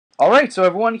Alright, so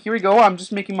everyone, here we go. I'm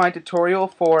just making my tutorial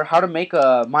for how to make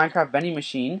a Minecraft vending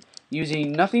machine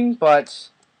using nothing but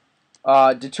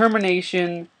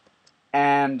determination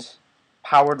and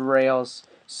powered rails.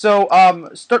 So,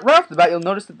 start right off the bat, you'll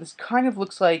notice that this kind of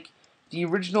looks like the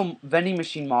original vending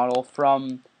machine model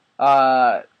from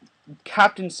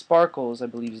CaptainSparklez, I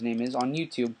believe his name is, on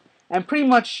YouTube. And pretty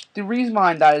much the reason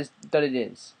behind that is that it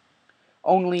is.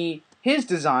 Only his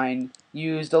design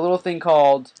used a little thing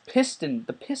called piston,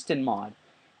 the piston mod.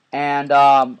 And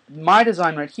my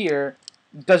design right here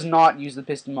does not use the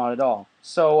piston mod at all.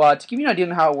 So to give you an idea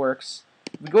on how it works,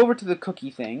 we go over to the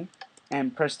cookie thing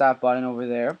and press that button over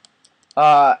there.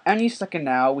 Any second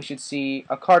now, we should see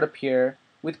a card appear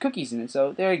with cookies in it.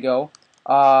 So there you go.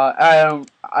 I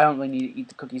don't really need to eat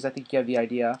the cookies. I think you have the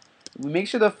idea. We make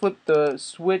sure the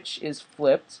switch is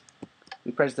flipped.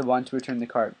 We press the button to return the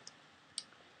card.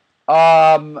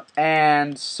 And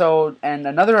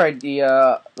another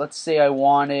idea, let's say I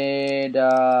wanted,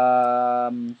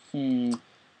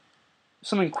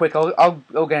 something quick.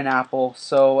 I'll get an apple.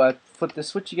 So, flip the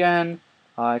switch again.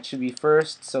 It should be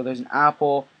first. So there's an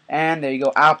apple, and there you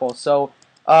go, apple. So,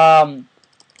 for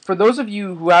those of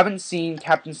you who haven't seen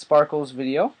CaptainSparklez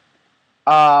video,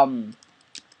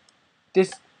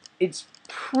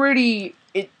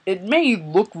 it may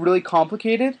look really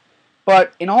complicated,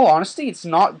 but in all honesty, it's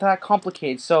not that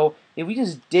complicated. So if we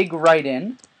just dig right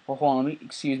in, well, hold on,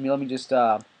 let me just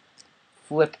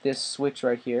flip this switch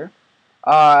right here.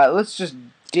 Let's just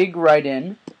dig right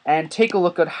in and take a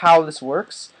look at how this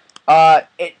works. Like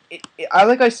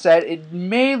I said, it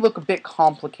may look a bit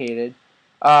complicated,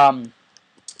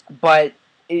 but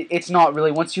it's not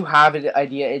really. Once you have an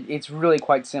idea, it's really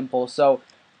quite simple. So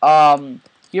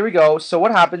here we go. So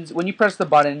what happens when you press the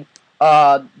button?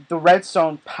 The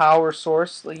redstone power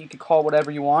source, you can call it whatever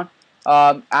you want,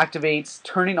 activates,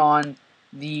 turning on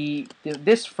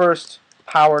this first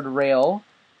powered rail,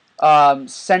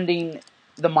 sending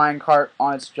the minecart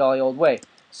on its jolly old way.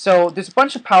 So there's a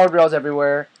bunch of powered rails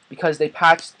everywhere because they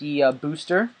patched the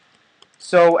booster.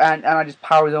 So and I just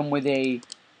power them with a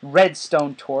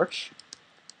redstone torch.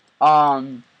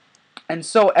 And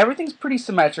so everything's pretty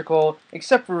symmetrical,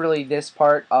 except for really this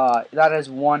part. That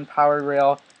has one powered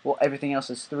rail. Well, everything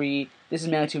else is 3. This is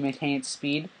mainly to maintain its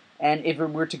speed. And if it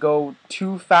were to go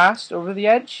too fast over the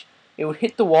edge, it would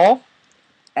hit the wall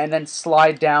and then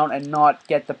slide down and not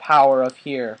get the power of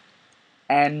here.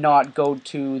 And not go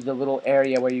to the little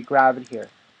area where you grab it here.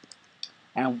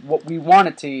 And what we want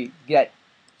it to get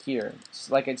here,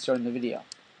 like I showed in the video.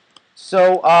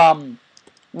 So,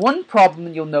 one problem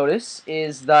that you'll notice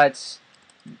is that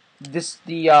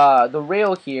the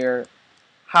rail here,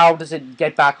 how does it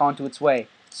get back onto its way?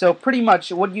 So pretty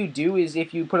much what you do is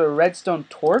if you put a redstone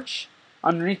torch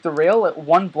underneath the rail at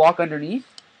one block underneath,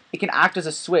 it can act as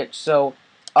a switch. So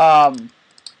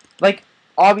like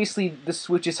obviously the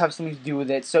switches have something to do with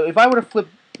it. So if I were to flip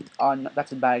on,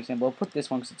 that's a bad example, I'll put this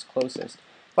one because it's closest.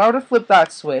 If I were to flip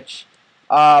that switch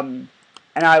and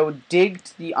I would dig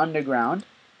to the underground,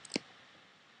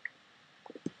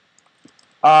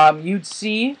 you'd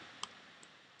see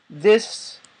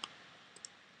this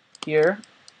here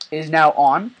is now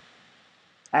on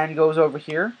and goes over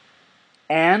here,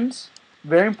 and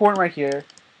very important right here,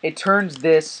 it turns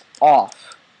this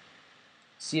off.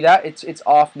 See that? It's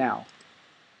off now.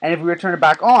 And if we were to turn it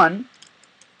back on,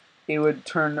 it would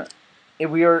turn. If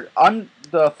we were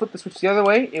flip the switch the other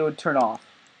way, it would turn off.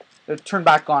 It would turn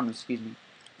back on. Excuse me.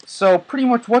 So pretty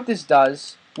much what this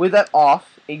does with that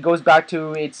off, it goes back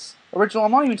to its original.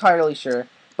 I'm not even entirely sure,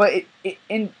 but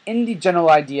in the general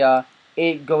idea,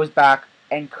 it goes back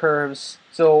and curves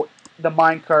so the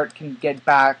minecart can get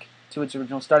back to its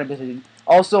original starting position.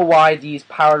 Also, why these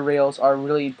powered rails are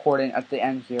really important at the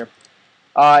end here.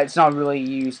 It's not really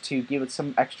used to give it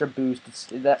some extra boost.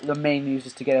 The main use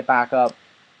is to get it back up.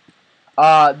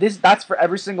 That's for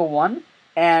every single one.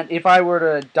 And if I were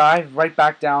to dive right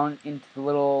back down into the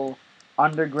little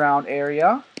underground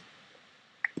area,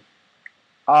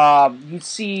 you'd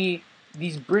see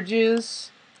these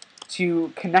bridges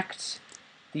to connect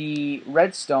the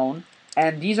redstone,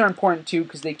 and these are important too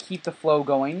because they keep the flow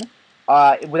going.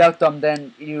 Without them,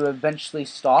 then you eventually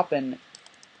stop. And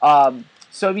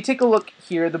so if you take a look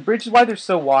here, the bridges, why they're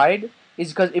so wide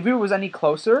is because if it was any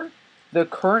closer, the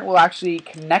current will actually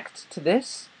connect to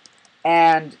this,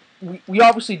 and we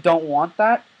obviously don't want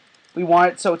that. We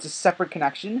want it so it's a separate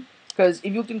connection, because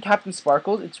if you look in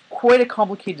CaptainSparklez, it's quite a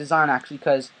complicated design actually,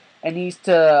 because it needs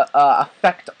to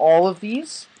affect all of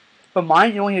these. But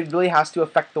mine, it only really has to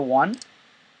affect the one.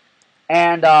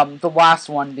 And the last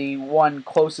one, the one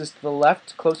closest to the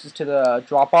left, closest to the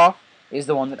drop-off, is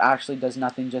the one that actually does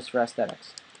nothing just for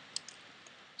aesthetics.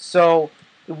 So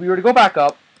if we were to go back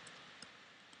up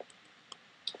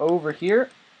over here,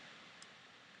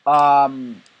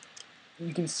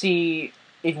 you can see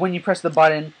if when you press the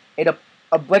button,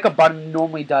 like a button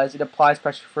normally does, it applies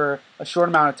pressure for a short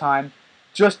amount of time,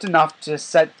 just enough to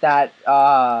set that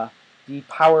the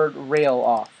powered rail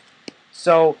off.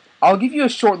 So I'll give you a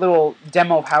short little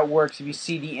demo of how it works if you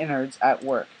see the innards at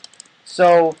work.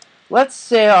 So let's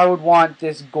say I would want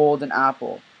this golden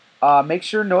apple. Make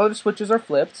sure no other switches are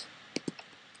flipped,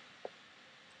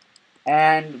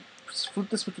 and flip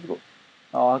the switch with the gold.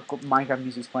 Oh, Minecraft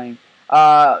music's playing.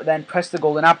 Then press the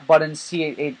golden apple button. See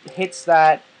it hits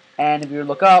that, and if you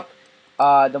look up,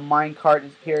 the minecart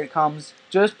here it comes.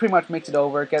 Just pretty much makes it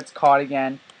over, gets caught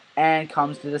again, and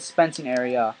comes to the dispensing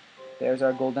area. There's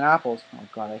our golden apples. Oh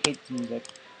god, I hate this music.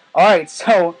 All right,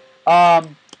 so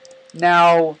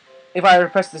now if I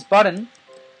press this button,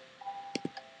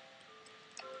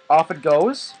 off it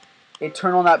goes. It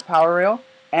turns on that power rail,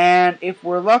 and if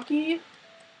we're lucky,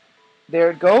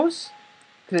 there it goes.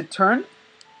 Because it turned,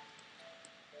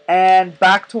 and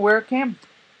back to where it came.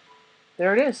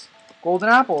 There it is, golden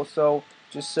apple. So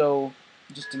just in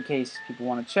case people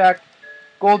want to check,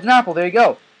 golden apple. There you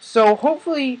go. So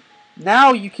hopefully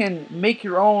now you can make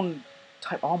your own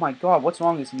type. Oh my god, what's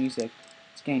wrong with this music?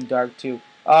 It's getting dark too.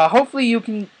 Hopefully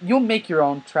you'll make your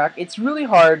own track. It's really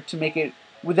hard to make it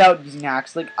without using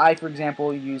hacks. Like I, for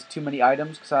example, use too many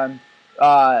items because I'm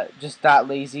just that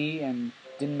lazy and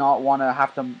did not want to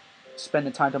have to spend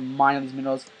the time to mine all these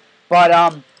minerals.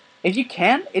 But if you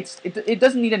can, it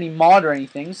doesn't need any mod or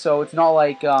anything, so it's not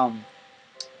like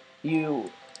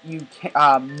you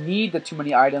need the too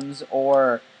many items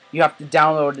or you have to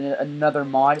download another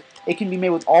mod. It can be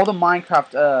made with all the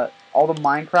Minecraft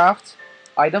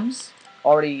items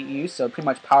already used. So pretty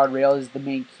much powered rail is the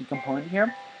main key component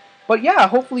here. But yeah,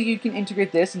 hopefully you can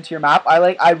integrate this into your map.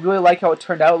 I really like how it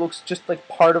turned out. It looks just like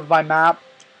part of my map.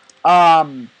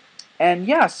 And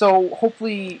yeah, so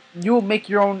hopefully you'll make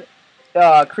your own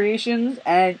creations,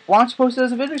 and why don't you post it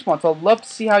as a video response? I'd love to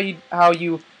see how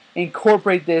you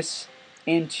incorporate this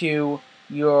into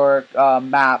your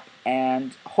map,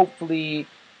 and hopefully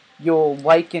you'll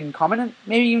like and comment, and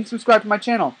maybe even subscribe to my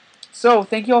channel. So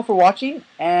thank you all for watching,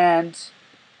 and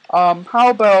how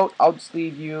about I'll just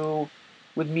leave you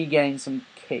with me getting some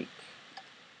cake.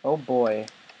 Oh boy.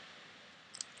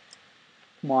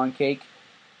 Come on, cake.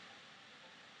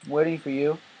 I'm waiting for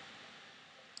you.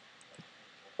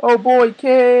 Oh boy,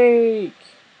 cake!